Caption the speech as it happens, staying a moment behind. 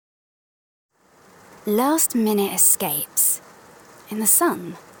Last-minute escapes. In the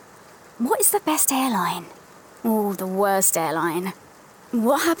sun. What is the best airline? Or the worst airline?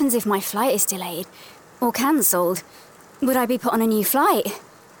 What happens if my flight is delayed? Or cancelled? Would I be put on a new flight?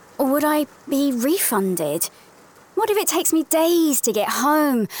 Or would I be refunded? What if it takes me days to get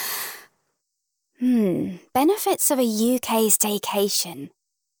home? Benefits of a UK staycation.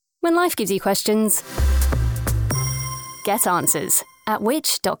 When life gives you questions, get answers at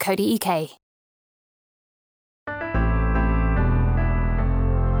which.co.uk.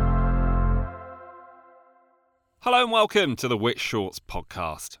 Hello and welcome to the Which Shorts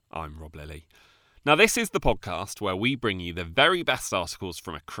podcast. I'm Rob Lilly. Now this is the podcast where we bring you the very best articles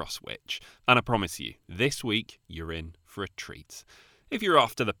from across Which, and I promise you, this week you're in for a treat. If you're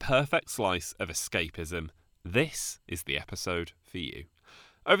after the perfect slice of escapism, this is the episode for you.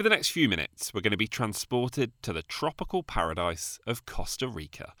 Over the next few minutes, we're going to be transported to the tropical paradise of Costa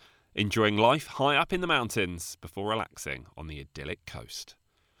Rica, enjoying life high up in the mountains before relaxing on the idyllic coast.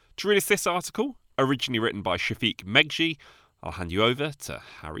 To read us this article, originally written by Shafiq Megji, I'll hand you over to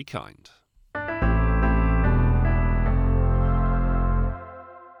Harry Kind.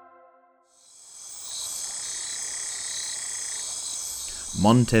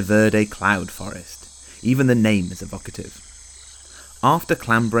 Monteverde Cloud Forest. Even the name is evocative. After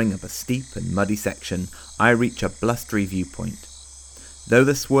clambering up a steep and muddy section, I reach a blustery viewpoint. Though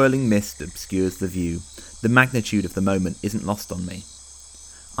the swirling mist obscures the view, the magnitude of the moment isn't lost on me.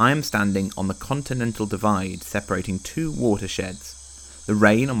 I am standing on the continental divide separating two watersheds. The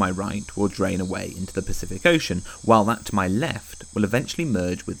rain on my right will drain away into the Pacific Ocean, while that to my left will eventually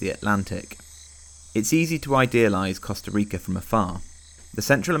merge with the Atlantic. It's easy to idealise Costa Rica from afar. The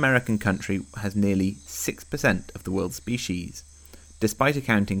Central American country has nearly 6% of the world's species, despite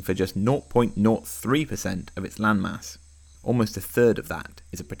accounting for just 0.03% of its landmass. Almost a third of that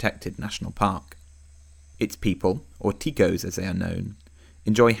is a protected national park. Its people, or ticos as they are known,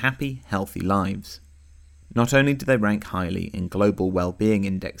 enjoy happy, healthy lives. Not only do they rank highly in global well-being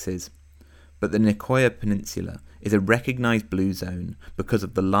indexes, but the Nicoya Peninsula is a recognised blue zone because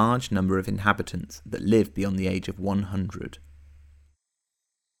of the large number of inhabitants that live beyond the age of 100.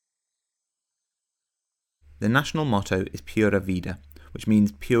 The national motto is Pura Vida, which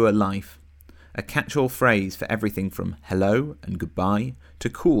means pure life, a catch-all phrase for everything from hello and goodbye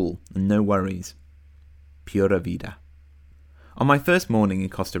to cool and no worries. Pura Vida. On my first morning in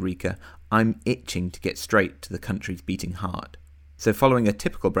Costa Rica, I'm itching to get straight to the country's beating heart. So following a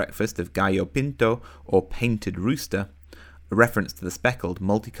typical breakfast of gallo pinto or painted rooster, a reference to the speckled,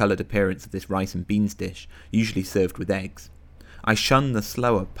 multicoloured appearance of this rice and beans dish, usually served with eggs, I shun the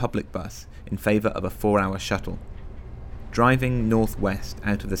slower public bus in favour of a 4-hour shuttle. Driving northwest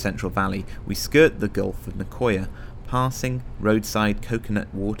out of the Central Valley, we skirt the Gulf of Nicoya, passing roadside coconut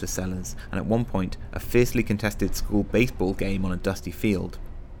water cellars and at one point a fiercely contested school baseball game on a dusty field.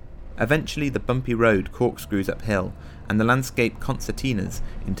 Eventually the bumpy road corkscrews uphill and the landscape concertinas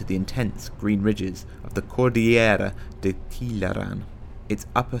into the intense green ridges of the Cordillera de Quilaran, its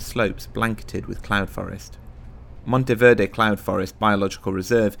upper slopes blanketed with cloud forest. Monteverde Cloud Forest Biological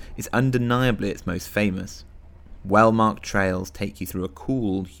Reserve is undeniably its most famous. Well-marked trails take you through a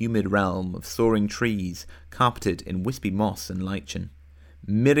cool, humid realm of soaring trees carpeted in wispy moss and lichen.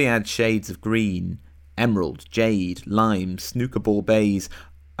 Myriad shades of green, emerald, jade, lime, snookerball bays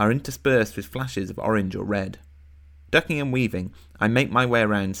are interspersed with flashes of orange or red. Ducking and weaving, I make my way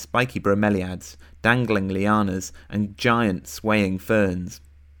around spiky bromeliads, dangling lianas, and giant swaying ferns.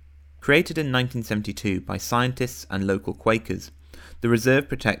 Created in 1972 by scientists and local Quakers, the reserve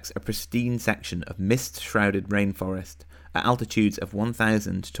protects a pristine section of mist-shrouded rainforest at altitudes of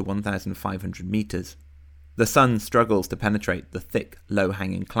 1,000 to 1,500 metres. The sun struggles to penetrate the thick,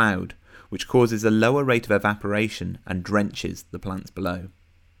 low-hanging cloud, which causes a lower rate of evaporation and drenches the plants below.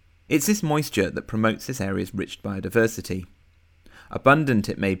 It's this moisture that promotes this area's rich biodiversity. Abundant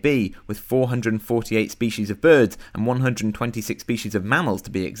it may be, with 448 species of birds and 126 species of mammals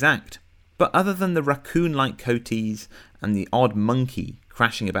to be exact. But other than the raccoon-like coatees and the odd monkey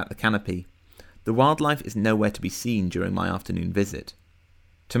crashing about the canopy, the wildlife is nowhere to be seen during my afternoon visit.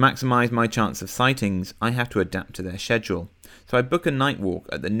 To maximise my chance of sightings, I have to adapt to their schedule, so I book a night walk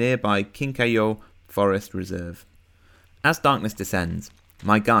at the nearby Quincayo Forest Reserve. As darkness descends,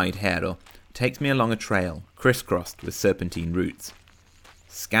 my guide, Hero, takes me along a trail crisscrossed with serpentine roots.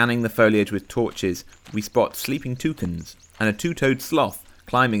 Scanning the foliage with torches, we spot sleeping toucans and a two-toed sloth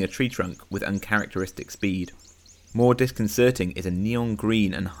climbing a tree trunk with uncharacteristic speed. More disconcerting is a neon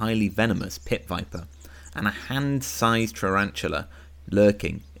green and highly venomous pit viper, and a hand-sized tarantula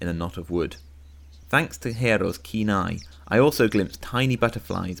lurking in a knot of wood. Thanks to Hero's keen eye, I also glimpsed tiny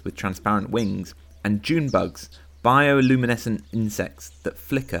butterflies with transparent wings and June bugs, bioluminescent insects that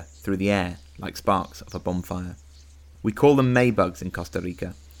flicker through the air like sparks of a bonfire. We call them Maybugs in Costa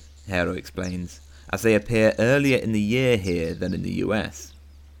Rica, Hero explains, as they appear earlier in the year here than in the US.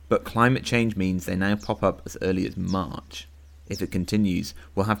 But climate change means they now pop up as early as March. If it continues,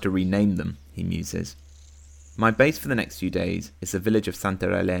 we'll have to rename them, he muses. My base for the next few days is the village of Santa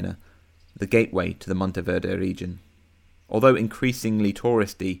Elena, the gateway to the Monteverde region. Although increasingly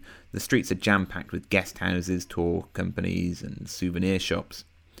touristy, the streets are jam-packed with guest houses, tour companies and souvenir shops.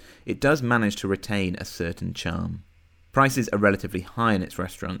 It does manage to retain a certain charm. Prices are relatively high in its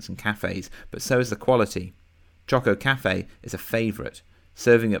restaurants and cafes, but so is the quality. Choco Cafe is a favourite,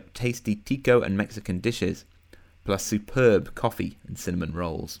 serving up tasty Tico and Mexican dishes, plus superb coffee and cinnamon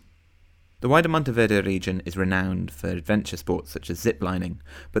rolls. The wider Monteverde region is renowned for adventure sports such as ziplining,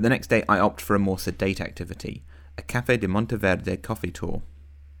 but the next day I opt for a more sedate activity, a Café de Monteverde coffee tour.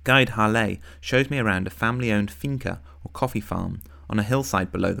 Guide Harley shows me around a family-owned finca or coffee farm on a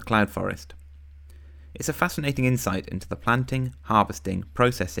hillside below the cloud forest. It's a fascinating insight into the planting, harvesting,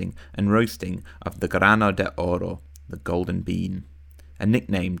 processing and roasting of the grano de oro, the golden bean, a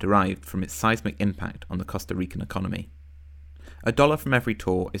nickname derived from its seismic impact on the Costa Rican economy. $1 from every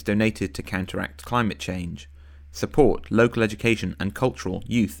tour is donated to counteract climate change, support local education and cultural,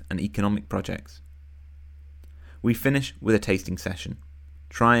 youth and economic projects. We finish with a tasting session,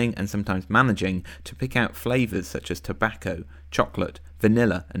 trying and sometimes managing to pick out flavours such as tobacco, chocolate,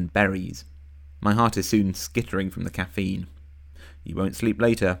 vanilla and berries. My heart is soon skittering from the caffeine. You won't sleep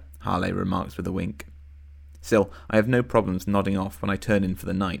later, Harley remarks with a wink. Still, I have no problems nodding off when I turn in for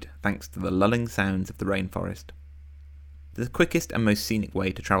the night, thanks to the lulling sounds of the rainforest. The quickest and most scenic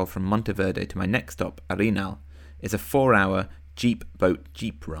way to travel from Monteverde to my next stop, Arenal, is a 4-hour jeep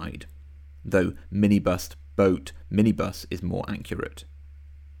ride, though minibus is more accurate.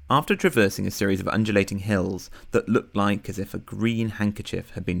 After traversing a series of undulating hills that looked like as if a green handkerchief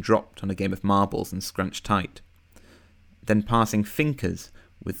had been dropped on a game of marbles and scrunched tight, then passing fincas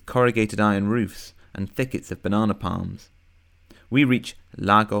with corrugated iron roofs and thickets of banana palms, we reach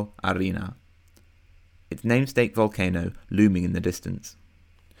Lago Arenal, its namesake volcano looming in the distance.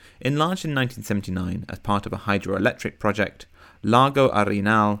 Enlarged in 1979 as part of a hydroelectric project, Lago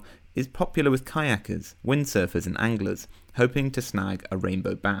Arenal is popular with kayakers, windsurfers and anglers hoping to snag a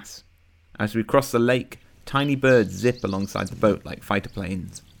rainbow bass. As we cross the lake, tiny birds zip alongside the boat like fighter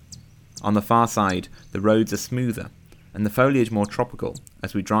planes. On the far side, the roads are smoother and the foliage more tropical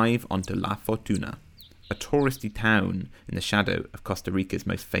as we drive onto La Fortuna, a touristy town in the shadow of Costa Rica's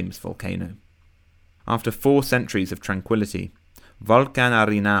most famous volcano. After 4 centuries of tranquility, Volcan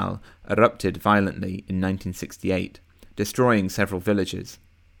Arenal erupted violently in 1968, destroying several villages.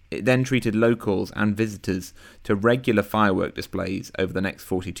 It then treated locals and visitors to regular firework displays over the next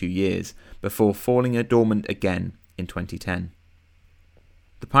 42 years, before falling dormant again in 2010.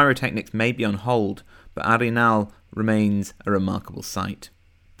 The pyrotechnics may be on hold, but Arenal remains a remarkable sight.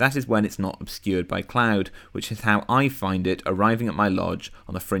 That is when it's not obscured by cloud, which is how I find it arriving at my lodge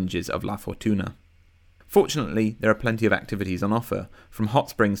on the fringes of La Fortuna. Fortunately, there are plenty of activities on offer, from hot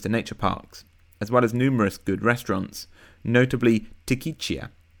springs to nature parks, as well as numerous good restaurants, notably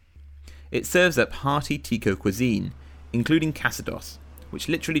Tiquicia. It serves up hearty Tico cuisine, including casados, which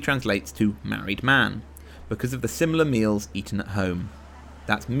literally translates to married man, because of the similar meals eaten at home.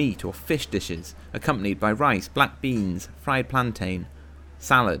 That's meat or fish dishes, accompanied by rice, black beans, fried plantain,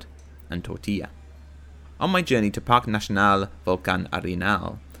 salad, and tortilla. On my journey to Parque Nacional Volcan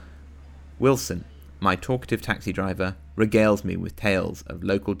Arenal, Wilson, my talkative taxi driver, regales me with tales of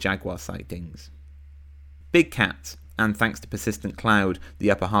local jaguar sightings. Big cats, and thanks to persistent cloud, the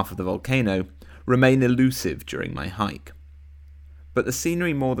upper half of the volcano, remain elusive during my hike. But the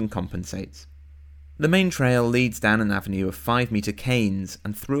scenery more than compensates. The main trail leads down an avenue of 5-metre canes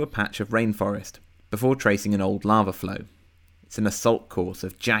and through a patch of rainforest, before tracing an old lava flow. It's an assault course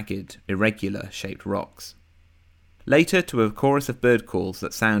of jagged, irregular-shaped rocks. Later, to a chorus of bird calls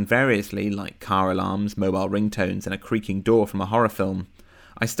that sound variously like car alarms, mobile ringtones, and a creaking door from a horror film,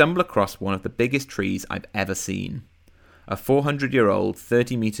 I stumble across one of the biggest trees I've ever seen. A 400-year-old,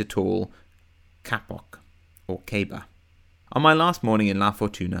 30-metre tall kapok, or keba. On my last morning in La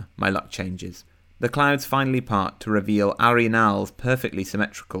Fortuna, my luck changes. The clouds finally part to reveal Arenal's perfectly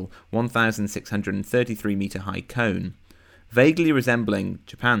symmetrical 1,633-metre high cone, vaguely resembling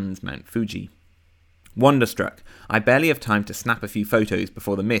Japan's Mount Fuji. Wonderstruck, I barely have time to snap a few photos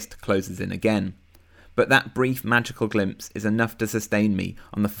before the mist closes in again. But that brief magical glimpse is enough to sustain me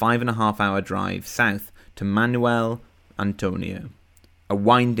on the 5.5-hour drive south to Manuel Antonio, a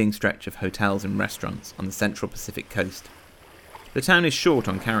winding stretch of hotels and restaurants on the central Pacific coast. The town is short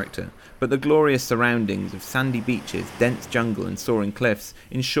on character, but the glorious surroundings of sandy beaches, dense jungle and soaring cliffs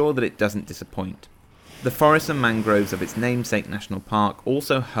ensure that it doesn't disappoint. The forests and mangroves of its namesake national park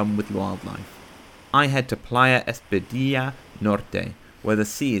also hum with wildlife. I head to Playa Espedilla Norte, where the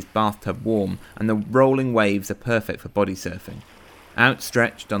sea is bathtub warm and the rolling waves are perfect for body surfing.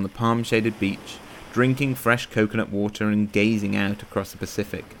 Outstretched on the palm-shaded beach, drinking fresh coconut water and gazing out across the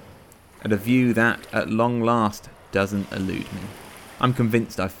Pacific, at a view that, at long last, doesn't elude me. I'm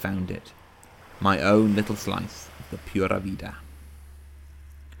convinced I've found it. My own little slice of the Pura Vida.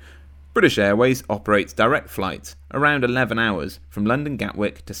 British Airways operates direct flights around 11 hours from London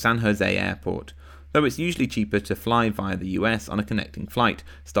Gatwick to San Jose Airport, though it's usually cheaper to fly via the US on a connecting flight,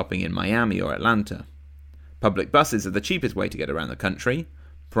 stopping in Miami or Atlanta. Public buses are the cheapest way to get around the country.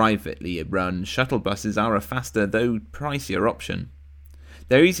 Privately run shuttle buses are a faster, though pricier option.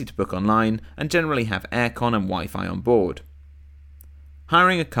 They're easy to book online and generally have aircon and Wi-Fi on board.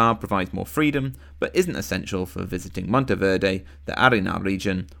 Hiring a car provides more freedom, but isn't essential for visiting Monteverde, the Arenal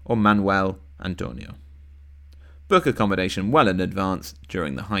region, or Manuel Antonio. Book accommodation well in advance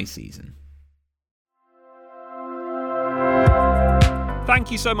during the high season.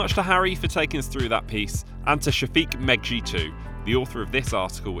 Thank you so much to Harry for taking us through that piece, and to Shafiq Megji too, the author of this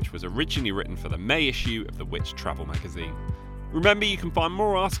article, which was originally written for the May issue of the Which Travel magazine. Remember, you can find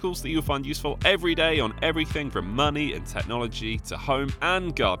more articles that you'll find useful every day on everything from money and technology to home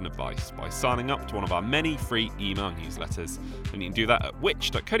and garden advice by signing up to one of our many free email newsletters. And you can do that at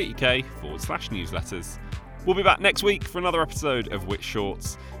which.co.uk/newsletters. We'll be back next week for another episode of Which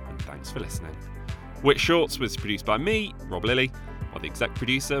Shorts, and thanks for listening. Which Shorts was produced by me, Rob Lilly, while the exec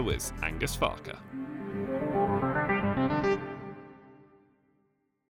producer was Angus Farker.